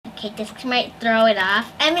Okay, this might throw it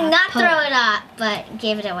off. I mean, not throw it off, but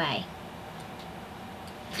give it away.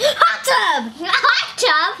 Hot tub! Hot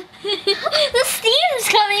tub? The steam's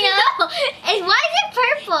coming up. No, and why is it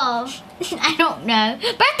purple? I don't know.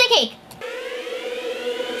 Birthday cake.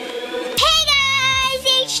 Hey guys,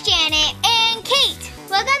 it's Janet and Kate.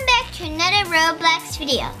 Welcome back to another Roblox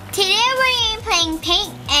video. Today we're playing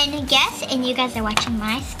paint and guess, and you guys are watching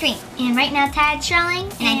my screen. And right now Tad's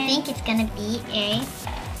drawing, and I think it's gonna be a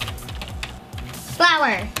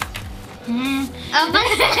flower. Oh,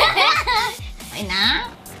 why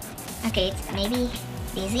not? Okay, it's maybe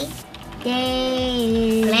Daisy.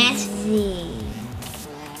 Daisy.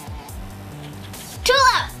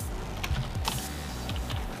 Tulip.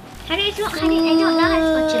 How do you do? I don't know how to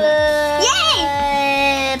spell tulip.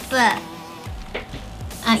 Yay! It's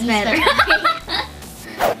better.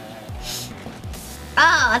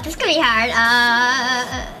 Oh, this is gonna be hard.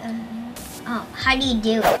 Oh, how do you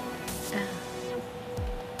do it?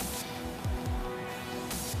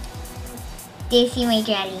 Do you see my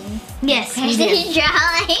drawing? Yes, you do.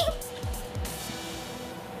 Drawing.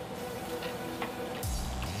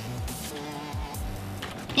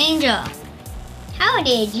 Angel. How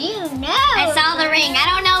did you know? I saw the ring. I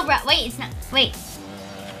don't know, bro. Wait, it's not. Wait.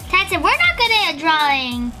 Tad said we're not good at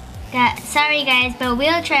drawing. Sorry, guys, but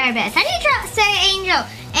we'll try our best. How do you say Angel?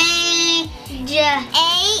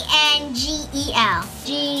 A-N-G-E-L.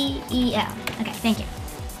 G-E-L. Okay, thank you.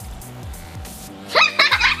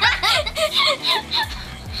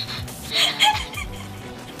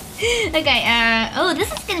 Okay, oh,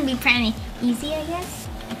 this is gonna be pretty easy, I guess.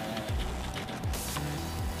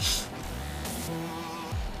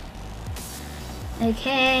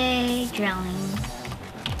 Okay, drawing.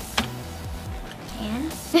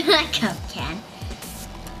 Can? Cup can.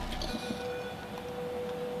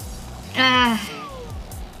 A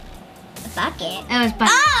bucket? That was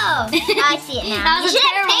bucket. Oh! I see it now. That was a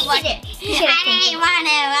terrible bucket. I didn't want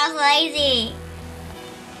to. I was lazy.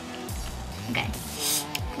 Okay.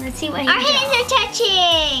 Let's see what he Our hands are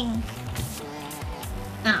touching.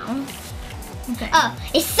 Oh. Okay. Oh,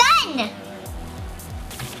 it's sun.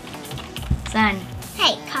 Sun.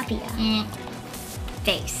 Hey, copy that.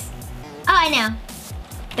 Face. Oh, I know.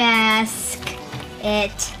 Basketball.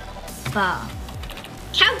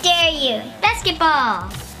 How dare you? Basketball.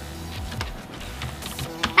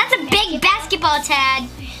 That's a big basketball, Tad.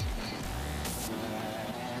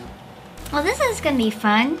 Well, this is gonna be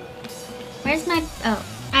fun. Where's my? Oh,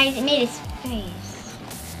 I made his face.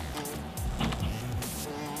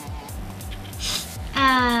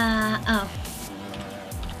 Oh.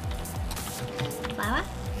 Flower?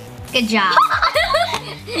 Good job.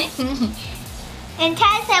 And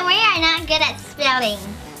Tad said we are not good at spelling.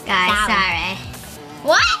 Guys, sorry.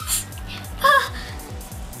 What? Oh.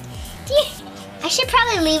 I should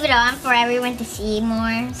probably leave it on for everyone to see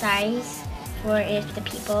more. Sorry. For if the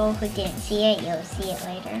people who didn't see it, you'll see it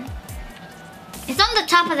later. It's on the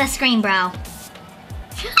top of the screen, bro.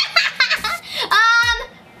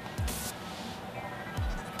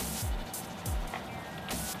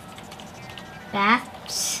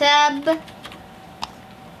 Bathtub.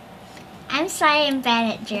 I'm sorry, I'm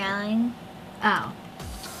bad at drawing. Oh.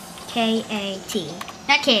 K-A-T.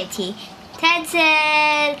 Not K-A-T. Tad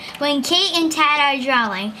said, when Kate and Tad are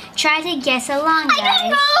drawing, try to guess along, guys. I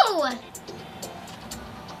don't know!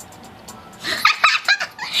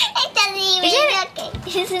 It doesn't even look.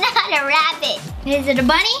 It's not a rabbit. Is it a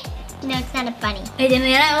bunny? No, it's not a bunny. Is it an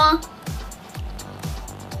animal?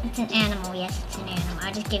 It's an animal. Yes, it's an animal.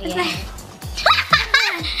 I'll just give you a hint.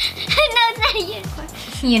 No, it's not a unicorn.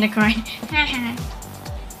 Unicorn.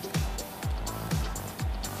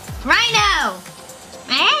 Rhino!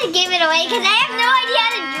 I had to give it away because I have no idea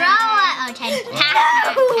how to draw it.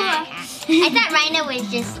 Oh, I thought Rhino was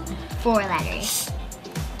just 4 letters.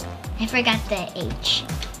 I forgot the H.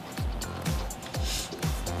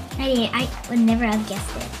 I would never have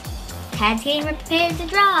guessed it. Tad's getting prepared to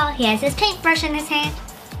draw. He has his paintbrush in his hand.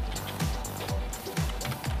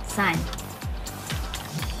 Sun.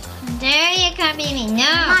 Dare you copy me? No.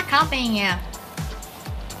 I'm not copying you.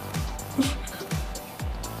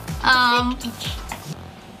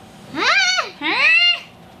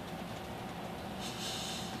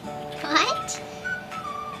 What?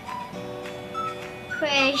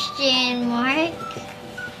 Question mark?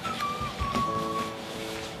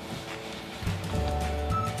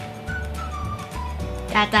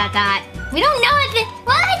 Dot. We don't know if it.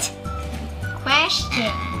 What?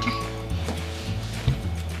 Question.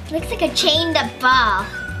 Looks like a chained up ball.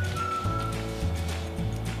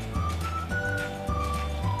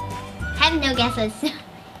 I have no guesses.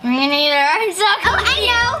 Me neither. I'm so confused. Oh, I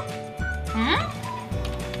know. Huh?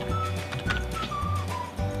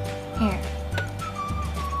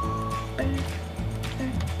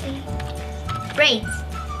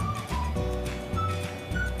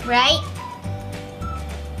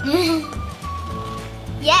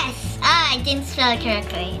 I didn't spell it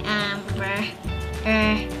correctly.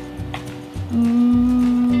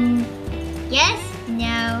 Yes?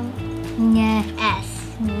 No. No. S.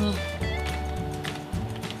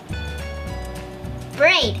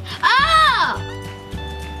 Braid. Oh!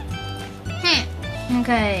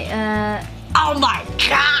 Okay, oh my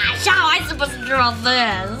gosh, how am I supposed to draw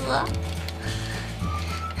this?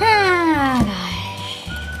 Oh gosh.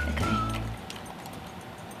 Okay.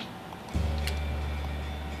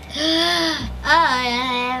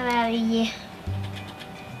 Yeah.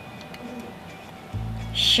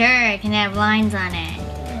 Sure, I can have lines on it.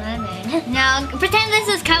 Lemon. No, pretend this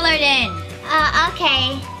is colored in.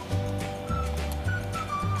 Okay.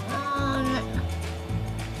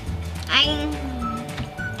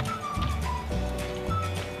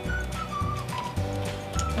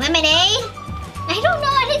 Lemonade? I don't know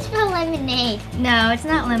how to spell lemonade. No, it's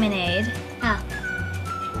not lemonade. Oh.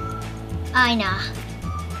 I know.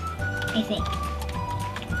 I think.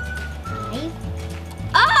 Hive?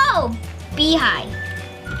 Oh! Beehive.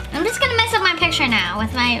 I'm just gonna mess up my picture now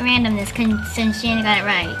with my randomness since Shanna got it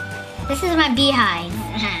right. This is my beehive.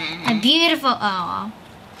 A beautiful, oh.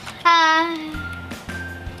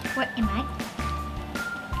 What am I?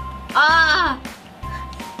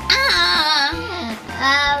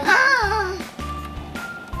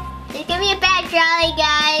 It's gonna be a bad drawing,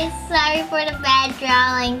 guys. Sorry for the bad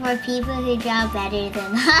drawing for people who draw better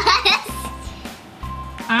than us.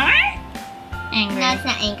 Angry. No, it's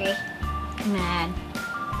not angry. Mad.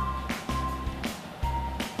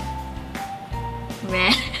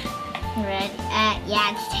 Red. Red.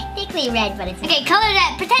 Yeah, it's technically red, but it's Okay, color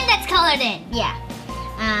that. Pretend that's colored in. yeah.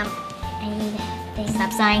 I need a thing.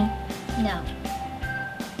 Stop sign. No.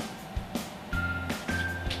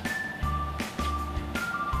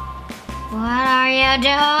 What are you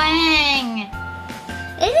doing?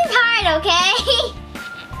 This is hard, okay?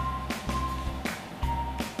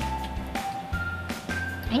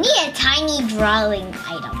 I need a tiny drawing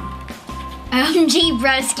item. OMG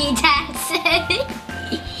broski tats.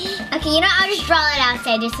 Okay, you know, I'll just draw it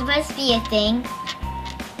outside. There's supposed to be a thing.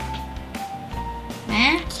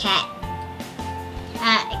 Huh? Cat.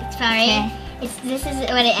 Sorry. Okay. This is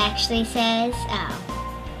what it actually says. Oh.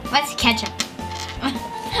 What's ketchup?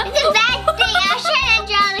 It's a bad thing. I was trying to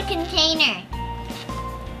draw the container.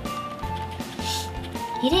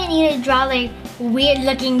 You didn't need to draw like weird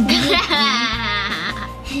looking bee.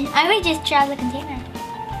 I would just draw the container.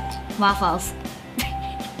 Waffles.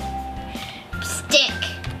 Stick.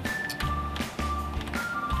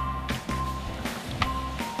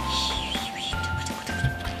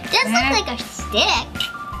 Does look like a stick.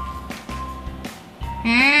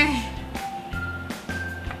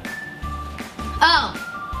 Oh.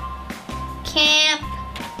 Camp.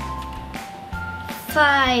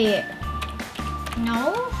 Fire. No.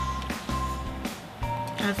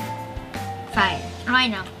 Fire. Oh, I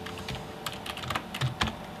know.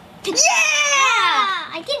 Yeah!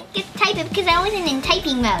 I didn't get to type it because I wasn't in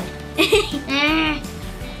typing mode. This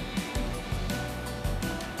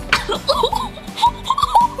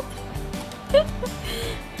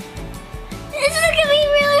is gonna be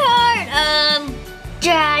really hard.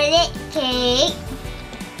 Chocolate cake.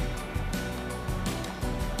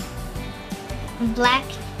 Black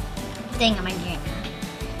thing on my drink.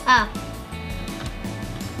 Oh.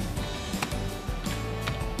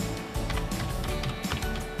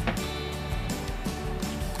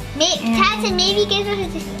 Tad said maybe gives us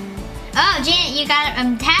a... Oh, Janet, you got it.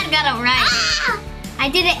 Tad got it right. Ah! I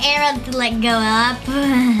did an arrow to like go up.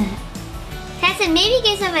 Tad said maybe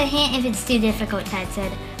gives us a hint if it's too difficult. Tad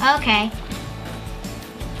said, okay.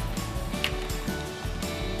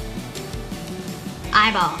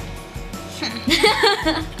 Eyeball.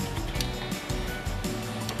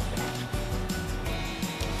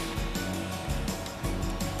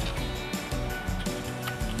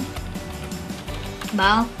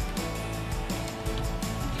 Ball.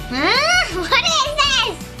 What is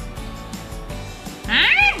this?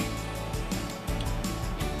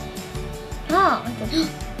 Oh, the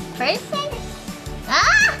person?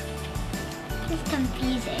 Ah! It's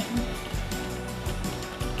confusing.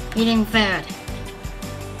 Eating food.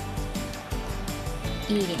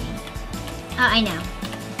 Eating. Oh, I know.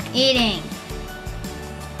 Eating.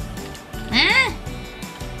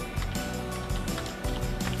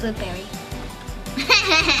 Blueberry.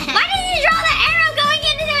 Why did you draw the arrow going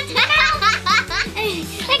into its mouth?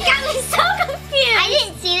 It got me so confused. I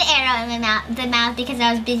didn't see the arrow in the mouth because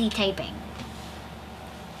I was busy typing.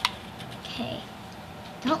 Okay.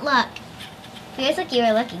 Don't look. Feels like you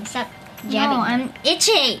were looking. Stop jabbing. No, I'm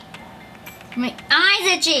itchy. My eye's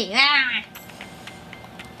itchy. Ah.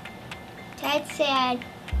 Tad said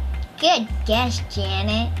Good guess,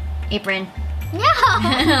 Janet. Apron. No.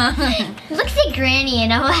 Looks like Granny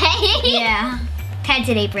in a way. Yeah. Ted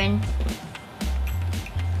said apron.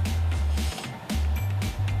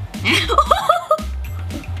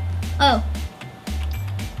 Oh.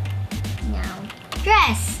 No.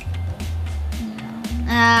 Dress.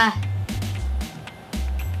 No.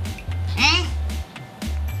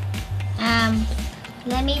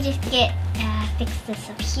 Let me just get fix this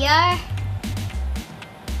up here.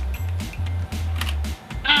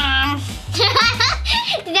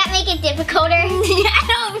 Did that make it difficulter? I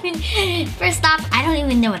don't even. First off, I don't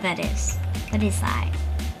even know what that is. What is that?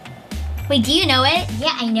 Wait, do you know it?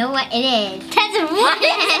 Yeah, I know what it is. That's what?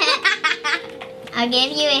 I'll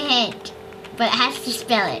give you a hint, but it has to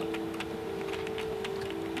spell it.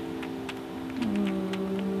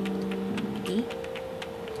 D?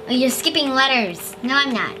 Oh, you're skipping letters. No,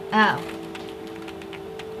 I'm not. Oh.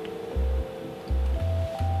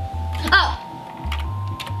 Oh.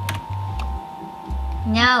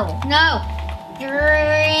 No. No.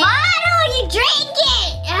 Drink. Bottle, you drank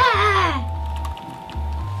it! Ah.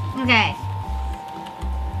 Okay.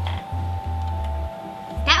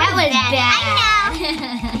 That was bad. I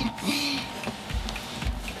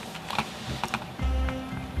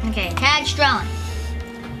know. Okay, Tad's drawing.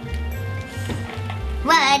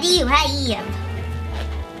 What do you have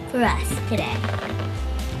for us today?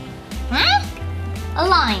 Huh? A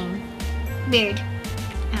line. Weird.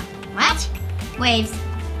 Oh, what? Waves.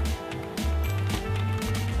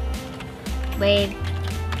 Wave.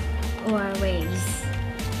 Or waves.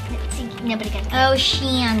 Let's see. Nobody got it.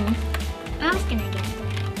 Ocean. I was gonna guess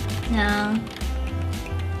that. No.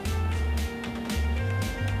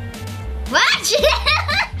 What?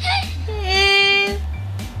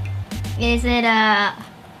 Is it a...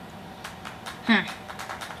 Huh.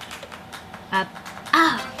 A...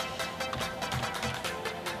 Oh.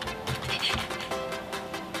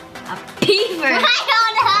 A beaver. I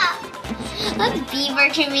don't know. Looks beaver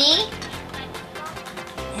to me.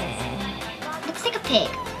 Looks like a pig.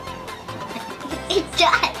 It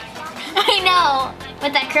does. I know.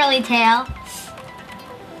 With that curly tail.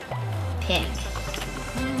 Pig.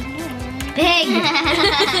 Pig.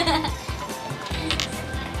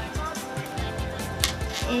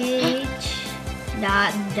 H...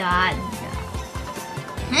 Dot, dot, dot.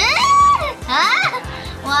 Huh?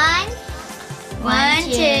 One, 2,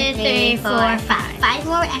 3, 4, 5. 5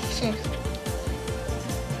 more extras.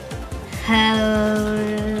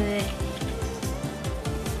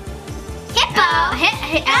 Hippo.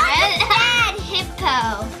 Bad hippo.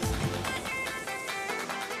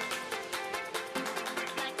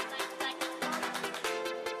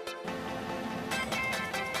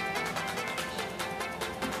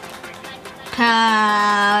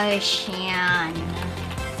 Potion.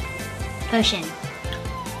 Potion.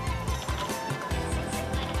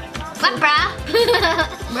 What, bro?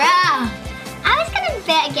 Bro. I was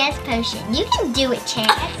gonna guess potion. You can do it,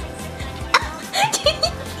 Chad.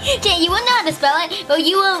 Okay, you won't know how to spell it, but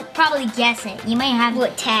you won't probably guess it. You might have...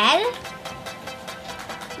 What, Tad?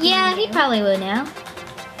 Yeah, he probably will know.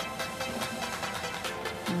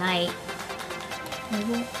 Might.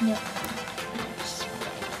 Maybe. No.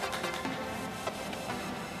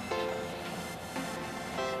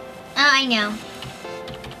 Oh, I know.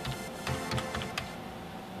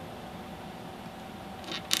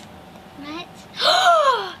 What?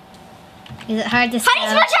 Is it hard to spell? How do you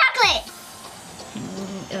spell chocolate?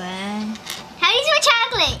 What? How do you spell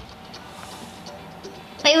chocolate?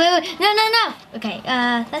 Wait. No. Okay,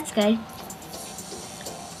 that's good.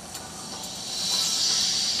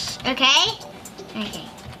 Okay.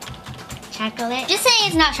 Chocolate. Just say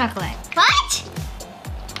it's not chocolate. What?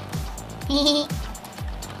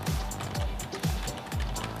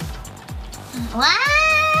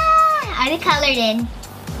 Wow! Are they colored in?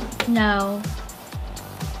 No.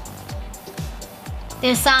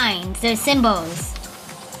 They're signs. They're symbols.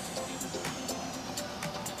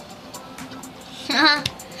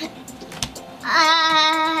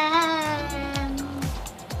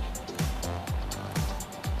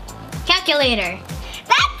 Calculator.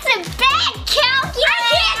 That's a bad calculator! I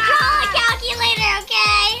can't call a calculator,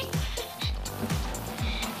 okay?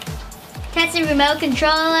 That's a remote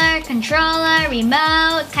controller,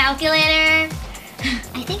 remote, calculator.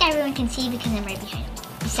 I think everyone can see because I'm right behind him.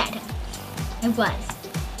 Beside him. It was.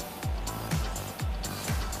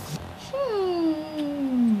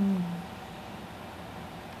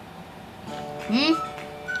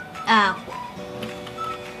 Oh.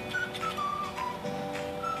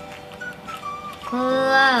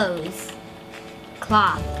 Clothes.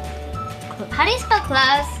 Cloth. How do you spell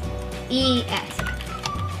clothes? E-S.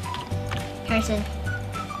 Person.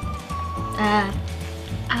 Uh,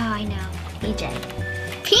 Oh, I know. PJ.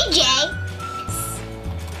 PJ?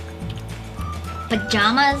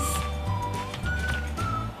 Pajamas.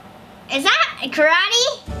 Is that karate?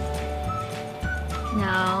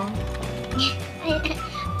 No. I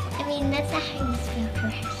mean, that's not how you spell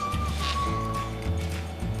karate.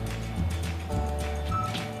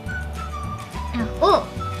 Oh.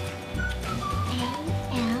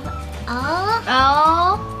 A-L-O.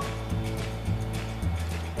 Oh.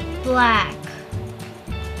 Black.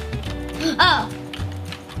 Oh.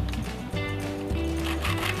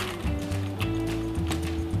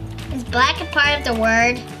 Is black a part of the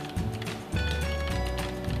word?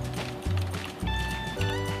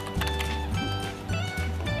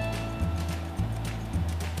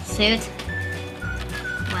 Suit.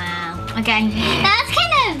 Wow. Okay. That's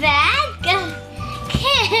kind of bad.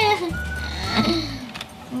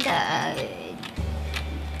 Good.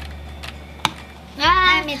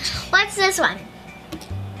 What's this one?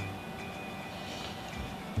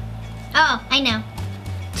 Oh, I know.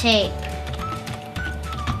 Tape.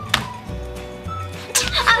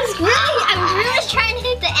 I was really trying to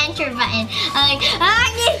hit the enter button. I'm like, oh, I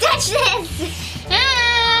need to touch this.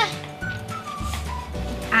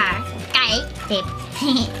 Okay, tape.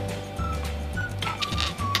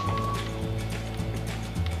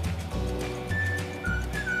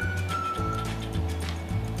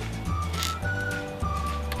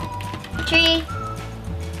 Tree.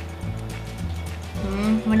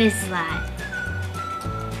 What is that?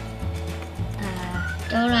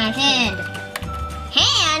 Don't ask me. Hand.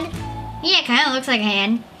 Hand? Yeah, it kind of looks like a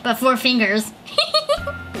hand, but 4 fingers.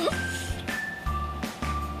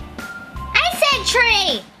 I said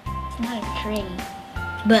tree. It's not a tree.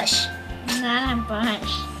 Bush. It's not a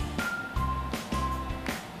bush.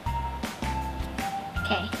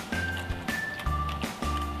 Okay.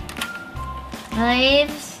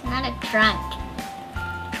 Leaves. Not a trunk.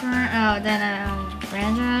 Oh, then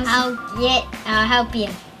branches. I'll help you.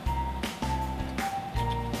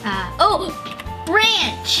 Oh,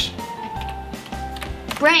 branch.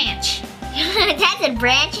 Branch. That's a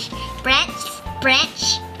branch.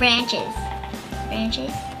 Branches. Branches.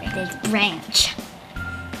 There's branch.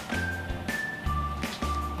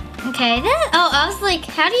 Okay, this. Oh, I was like,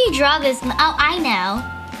 how do you draw this? Oh, I know.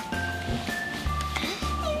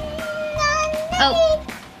 Oh.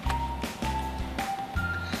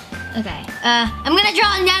 Okay. I'm gonna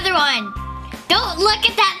draw another one. Don't look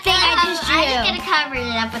at that thing I just drew. I'm just gonna cover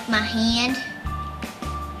it up with my hand.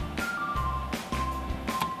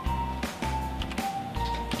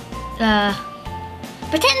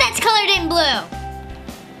 Pretend that's colored in blue.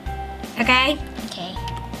 Okay? Okay.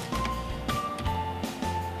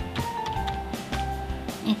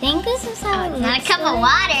 I think this is how It's not a cup of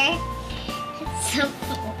water.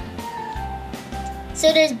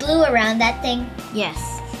 So there's blue around that thing. Yes.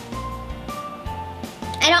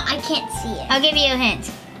 I can't see it. I'll give you a hint.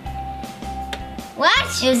 What?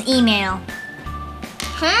 It was email.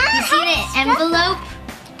 Huh? You see the envelope?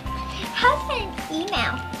 How's that an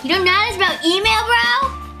email? You don't know how to spell email, bro?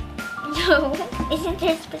 No. Isn't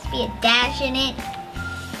there supposed to be a dash in it?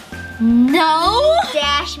 No.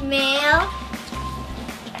 Dash mail.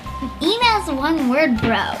 Email's one word,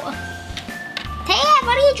 bro. Ted,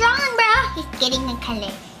 what are you drawing, bro? He's getting the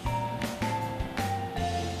color.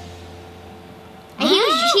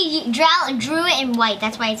 He drew it in white.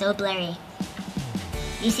 That's why it's so blurry.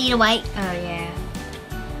 You see the white? Oh, yeah.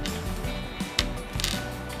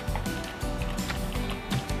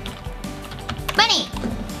 Bunny!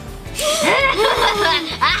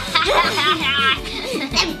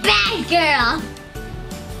 The bad girl!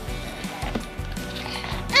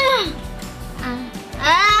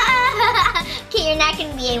 Okay, you're not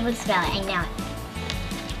gonna be able to spell it, I know it.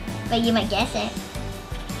 But you might guess it.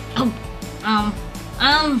 Oh,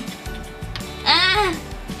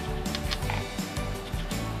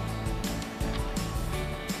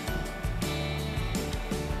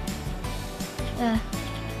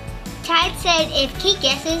 Chad said if Kate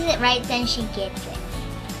guesses it right, then she gets it.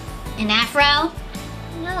 An afro?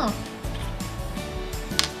 No.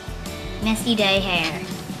 Misty day hair.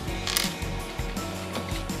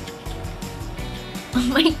 Oh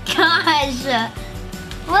my gosh!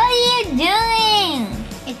 What are you doing?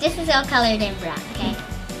 If this is all colored in brown, okay?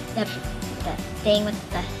 The thing with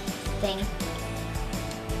the thing.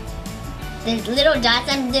 The little dots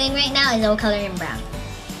I'm doing right now is all colored in brown.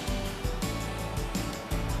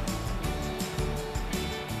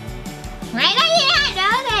 Right on your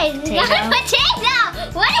hand, okay. Potato!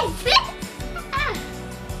 What is this?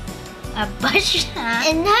 A bush?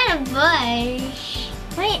 It's not a bush.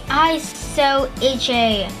 My eyes so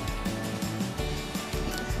itchy.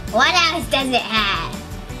 What else does it have?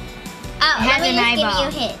 Oh, It has let me an just eyeball.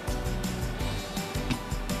 give you a hint.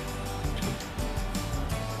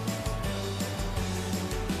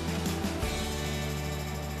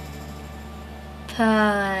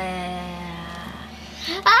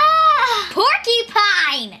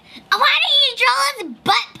 Porcupine! Why didn't you draw his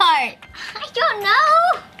butt part? I don't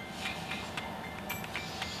know.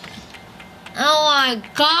 Oh my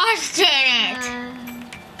gosh, Janet!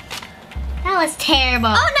 That was terrible.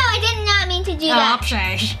 Oh no, I did not mean to do that.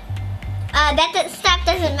 Options. That stuff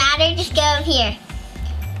doesn't matter. Just go over here.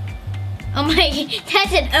 Oh my,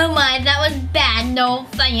 that's an oh my, that was bad. No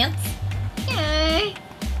thanks.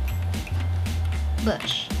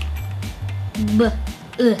 Bush.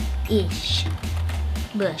 Ish.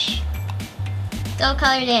 Bush. It's all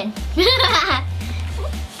colored in. It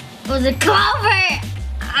was a clover!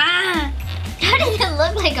 Ah! How does it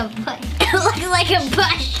look like a bush? It looks like a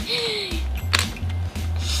bush.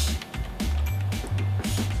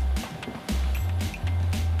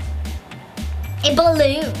 A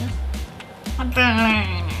balloon.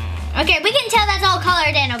 Okay, we can tell that's all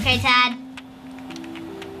colored in, okay, Tad?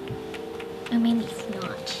 Or maybe it's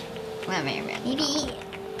not. Well, maybe. Maybe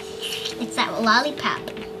it's that lollipop.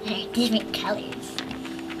 They're different colors.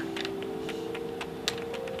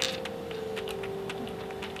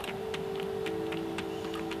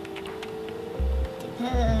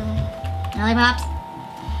 Lollipops.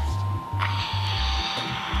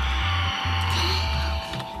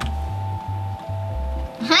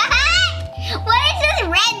 What is this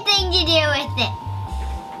red thing to do with it?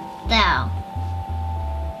 Though.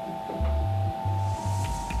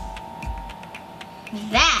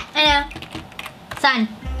 That. I know. Sun.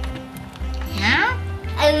 No?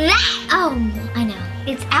 That. Oh, I know.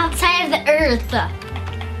 It's outside of the Earth. I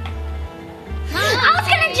was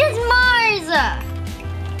gonna choose Mars.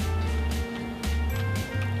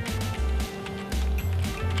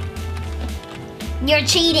 You're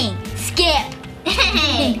cheating. Skip.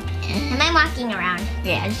 Hey. Am I walking around?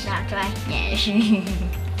 Yes. Not do I? Yes.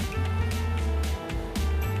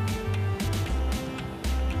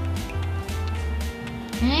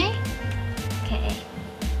 Hmm? Okay.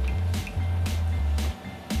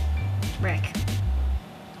 Brick.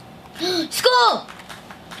 School!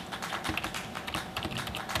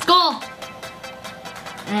 School!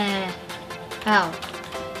 Oh.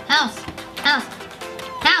 House. House.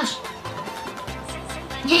 House.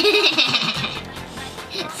 So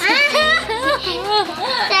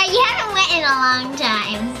you haven't went in a long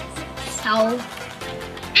time. So I'm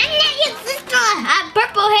not your sister. I have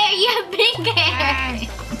purple hair, you have pink hair.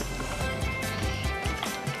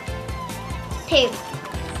 Two.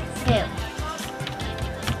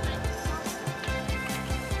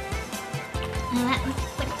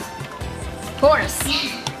 Horse.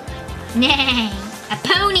 Nay. A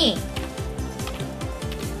pony.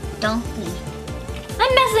 Donkey.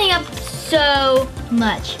 I'm messing up so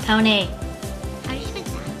much. Pony. How do you spell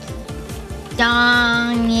donkey?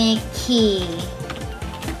 Donkey.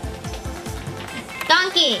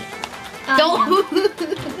 Donkey. Oh, Don't.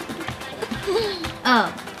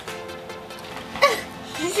 Oh.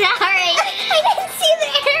 Sorry. I didn't see the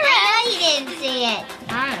arrow. I know you didn't see it.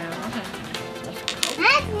 I don't know.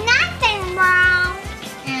 That's nothing wrong.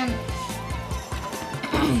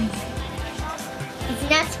 It's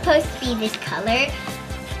not supposed to be this color,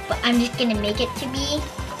 but I'm just gonna make it to be.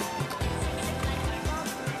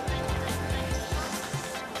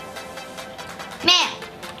 Mail.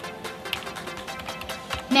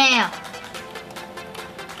 Mail.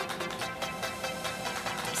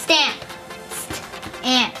 Stamp.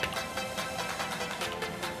 Stamp.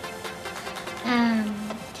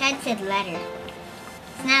 Ted said letter.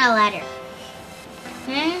 It's not a letter.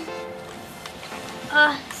 Hmm?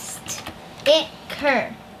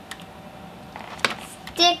 Sticker.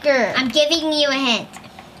 Sticker. I'm giving you a hint.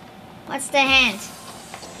 What's the hint?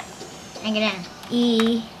 I'm gonna.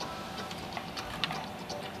 E.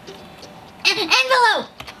 Envelope.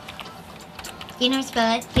 Do you know how to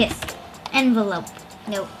spell it? Yes. Envelope.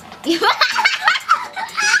 Nope.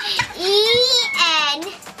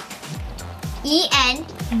 E-N. E-N-V-E-L-O-P.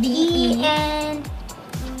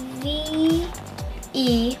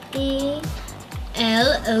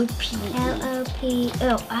 L-O-P.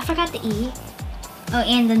 Oh, I forgot the E. Oh,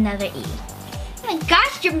 and another E. Oh my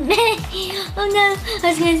gosh, you're mad. Oh no, I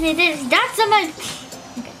was gonna say this. That's so much.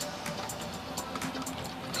 Okay.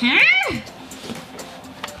 Huh?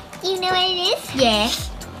 Do you know what it is? Yes.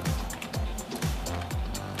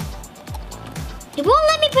 It won't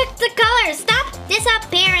let me pick the colors. Stop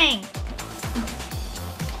disappearing.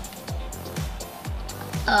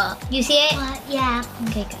 You see it? Yeah.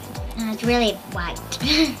 Okay, good. It's really white.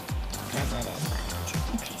 Because it is white.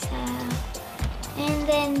 Okay, so. And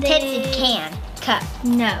then It's a can. Cup.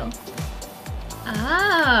 No.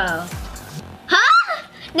 Oh. Huh?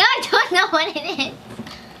 No, I don't know what it is.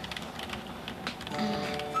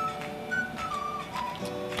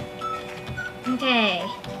 Okay.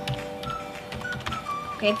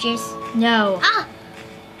 Grape juice. No. Ah!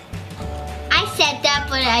 I said that,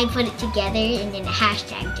 but I put it together and then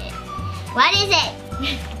hashtagged it. What is it?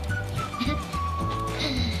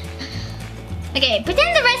 Okay,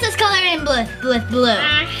 pretend the rest is colored in blue.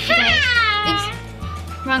 Okay. Oops.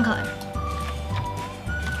 Wrong color.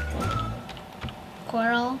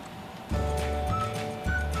 Coral.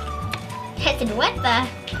 I said, what the?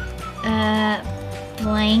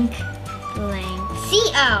 Blank.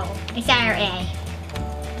 C-O. Is that our A?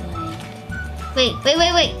 Wait.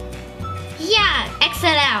 Yeah, X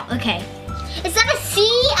that out. Okay. Is that a C,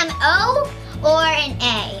 an O, or an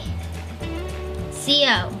A?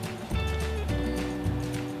 CO.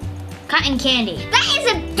 Cotton candy. That is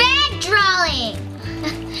a bad drawing.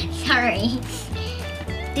 Sorry.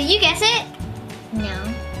 Did you guess it? No.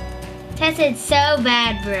 Tess, it's so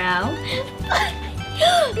bad, bro.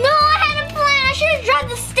 No, I had a plan. I should have drawn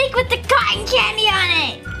the stick with the cotton candy on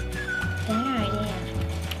it. Better idea.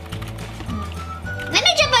 Let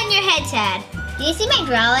me jump on your head, Tad. Do you see my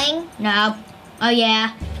drawing? No. Oh,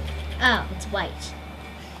 yeah. Oh, it's white.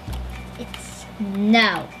 It's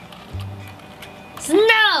No.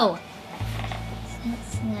 Snow.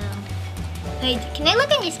 snow. Wait, can I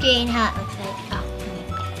look on your screen how it looks like?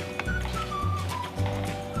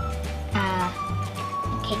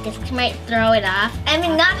 Oh, okay, this might throw it off. I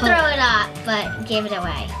mean, not throw it off, but give it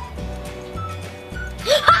away.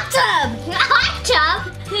 Hot tub. Hot tub?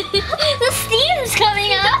 The steam's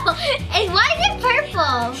coming up. And why is it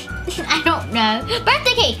purple? I don't know.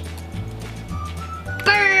 Birthday cake.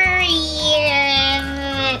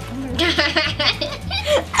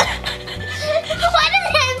 Why does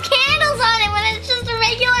it have candles on it when it's just a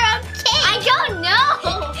regular old cake? I don't know.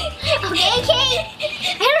 Okay, cake.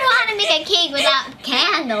 I don't know how to make a cake without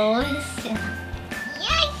candles.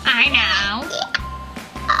 I know.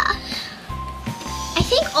 I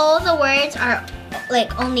think all the words are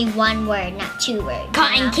like only one word, not two words.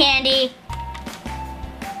 Cotton candy.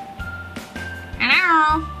 I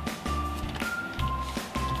know.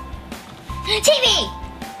 TV.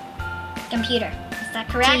 Computer. Is that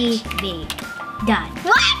correct? TV. Done.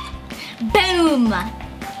 What? Boom.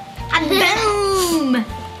 A boom.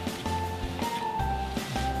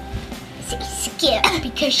 Say skip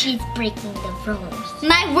because she's breaking the rules.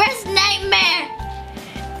 My worst nightmare.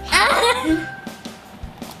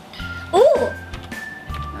 Ooh.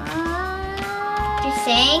 You're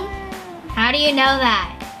saying? How do you know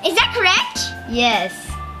that? Is that correct? Yes.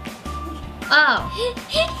 Oh.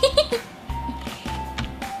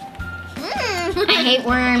 I hate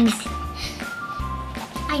worms.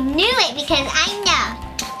 I knew it because I know.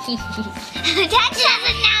 That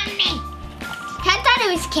doesn't know me. I thought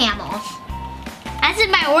it was camels. That's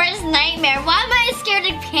my worst nightmare. Why am I scared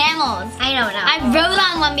of camels? I don't know. I rode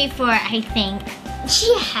on one before, I think.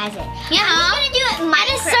 She has it. Yeah. I'm just gonna do it in At a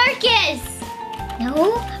Minecraft. circus.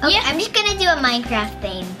 No? Okay, Yeah. I'm just gonna do a Minecraft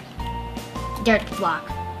thing. Dirt block.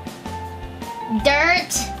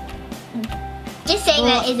 Dirt. Just saying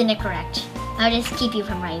that isn't it correct. I'll just keep you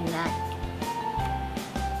from writing that.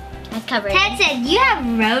 I covered Ted it. said, you have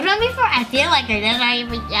rode one before? I feel like I did.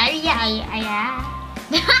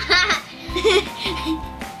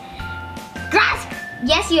 Grass.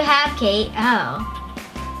 Yes, you have, Kate. Oh.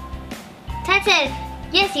 Ted said,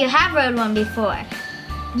 yes, you have rode one before.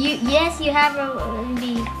 Yes, you have rode one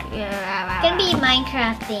before. It's gonna be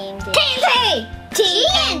Minecraft themed. TNT!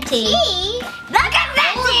 TNT? Look at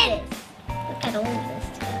that! Look at all of this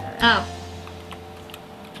together. Oh.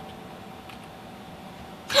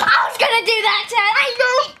 I was gonna do that, Ted. How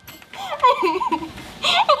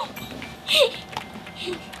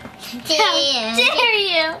dare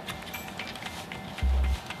you?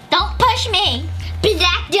 Don't push me.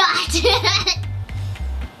 Black dot.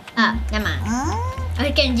 Oh, come on.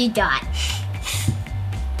 We're gonna do dot.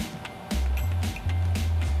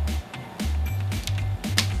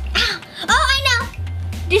 Ow. Oh, I know.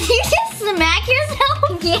 Did you just smack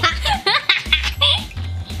yourself? Yeah.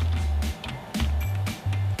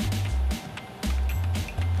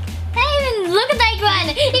 I didn't even look like one.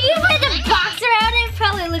 If you put a box around it, it'd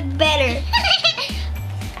probably look better.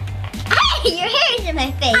 Hey, your hair is in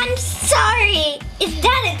my face. I'm sorry. Is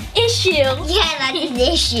that an issue? Yeah, that's an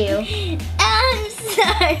issue. I'm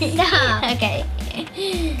sorry. Stop. Okay.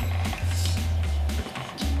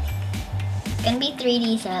 It's gonna be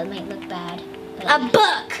 3D, so it might look bad. A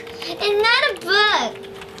book. It's not a book.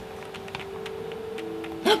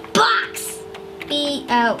 Box.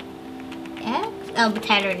 B-O-X? Oh, but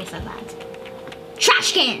Ted already said that.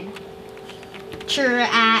 Trash can.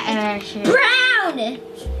 Brown.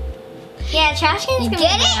 Yeah, trash can is gonna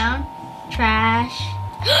get be it? brown. Trash.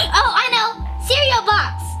 Oh, I know. Cereal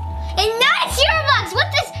box. And not a cereal box.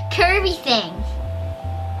 What's this curvy thing?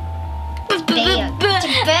 Bag.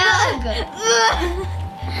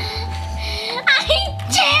 I'm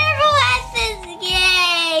terrible at this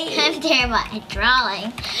game. I'm terrible at drawing.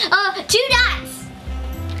 Oh, 2 dots.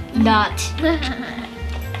 Not.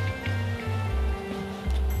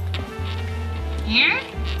 Yeah?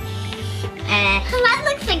 That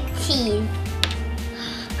looks like teeth.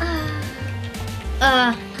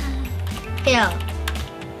 Ew.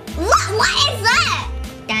 What is that?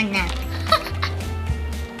 Don't know.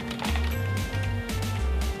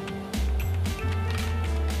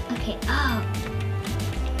 Okay, oh.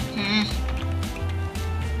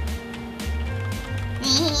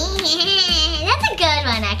 That's a good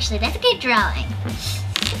one, actually. That's a good drawing.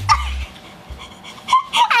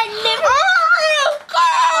 I never. Oh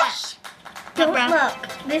gosh!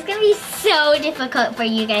 Look, this is gonna be so difficult for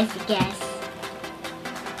you guys to guess.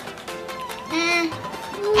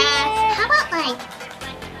 How about like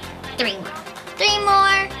 3 more? 3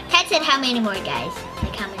 more. Ted said how many more, guys?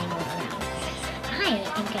 Like how many more rounds? I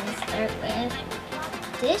am gonna start with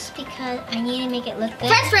this because I need to make it look good.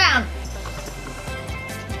 First round.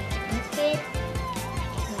 Good.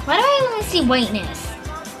 Why do I only see whiteness?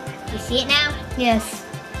 You see it now? Yes.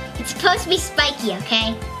 It's supposed to be spiky,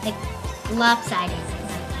 okay? Like lopsided.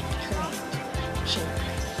 Correct shape.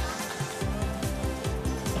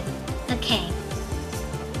 Okay.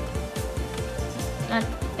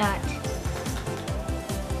 Dot.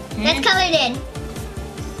 That's colored in.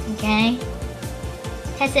 Okay.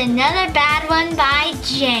 That's another bad one by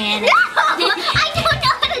Jan. No! I don't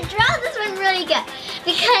know how to draw this one really good.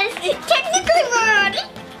 Because technically we're already...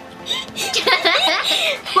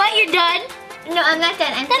 What, you're done? No, I'm not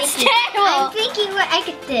done. That's terrible. I'm thinking what I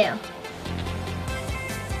could do.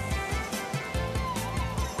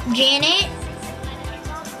 Janet.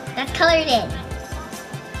 That's colored in.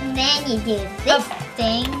 And then you do this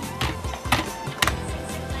thing.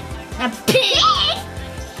 A pin.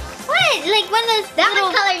 What? Like one of those That little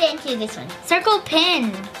one's colored into this one. circle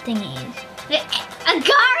pin thingies.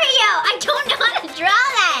 Agario! I don't know how to draw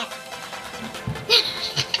that.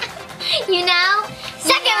 You know?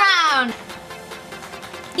 Second round.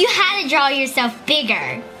 You had to draw yourself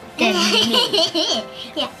bigger than me.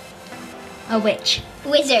 Yeah. A witch.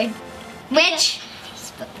 Wizard. Witch.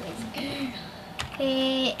 Facebook wizard.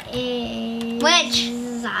 It is... Witch.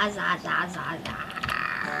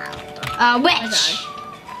 A witch.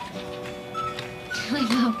 We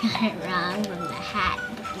both got it wrong from the hat.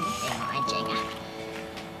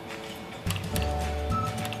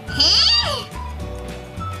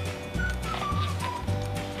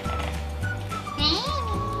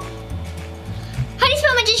 How do you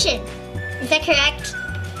spell magician? Is that correct?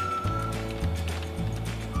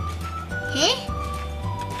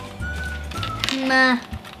 Huh?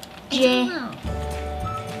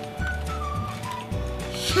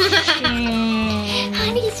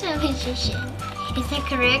 How do you spell magician? Is that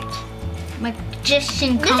correct?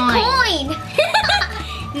 Magician This coin. coin!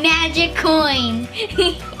 Magic coin.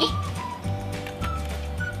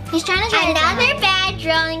 He's trying to draw Another bad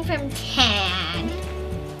drawing from Tad.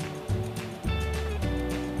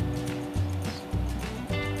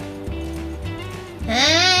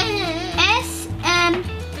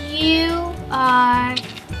 S-M-U-R.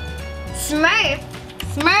 Smurf.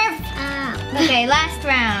 Smurf. Oh. Okay, last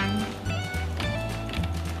round.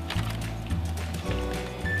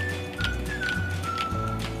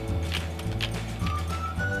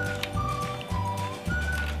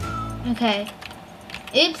 Okay.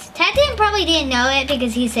 Oops, Ted probably didn't know it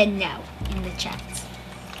because he said no in the chats.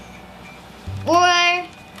 Or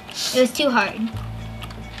it was too hard.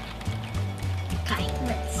 Okay,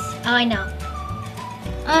 let's. Oh, I know.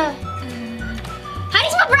 Uh, How do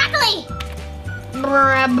you spell broccoli?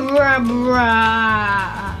 Bra bra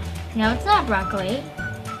bra. No, it's not broccoli.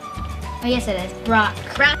 Oh yes, it is. Brock.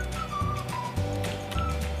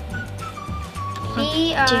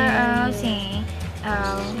 B-R-O-C.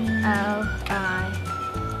 O-O-I.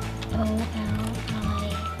 O-L-I.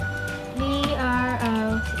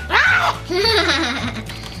 B-R-O.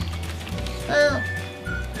 Oh.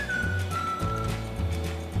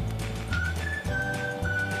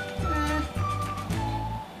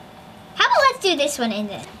 How about let's do this one in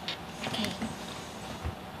then? Okay.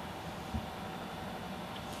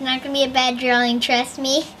 It's not gonna be a bad drawing, trust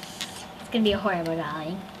me. It's gonna be a horrible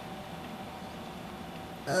drawing.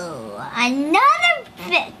 Oh,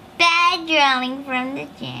 another bad drawing from the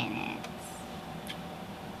Janets.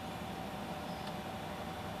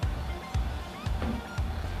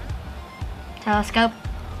 Telescope.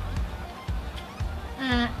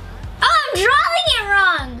 Oh, I'm drawing it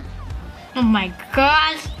wrong. Oh my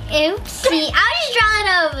gosh. Oopsie. I'll just draw it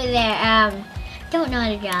over there. Don't know how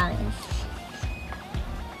to draw this.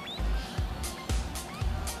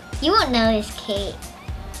 You won't know this, Kate.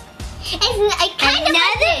 It's kind of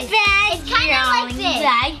like this. It's kind of like this.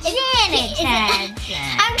 I'm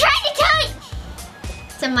trying to tell you.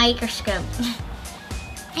 It's a microscope.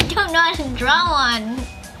 I don't know how to draw one.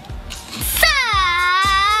 So,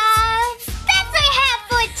 that's what we have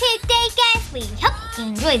for today, guys. We hope you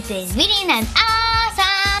enjoyed this video and have an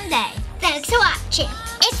awesome day. Thanks for watching.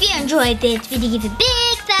 If you enjoyed this video, give a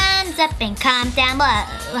big thumbs up and comment down below.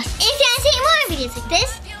 If you want to see more videos like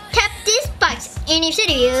this, tap this box. And if you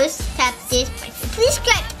tap this box.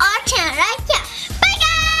 Subscribe to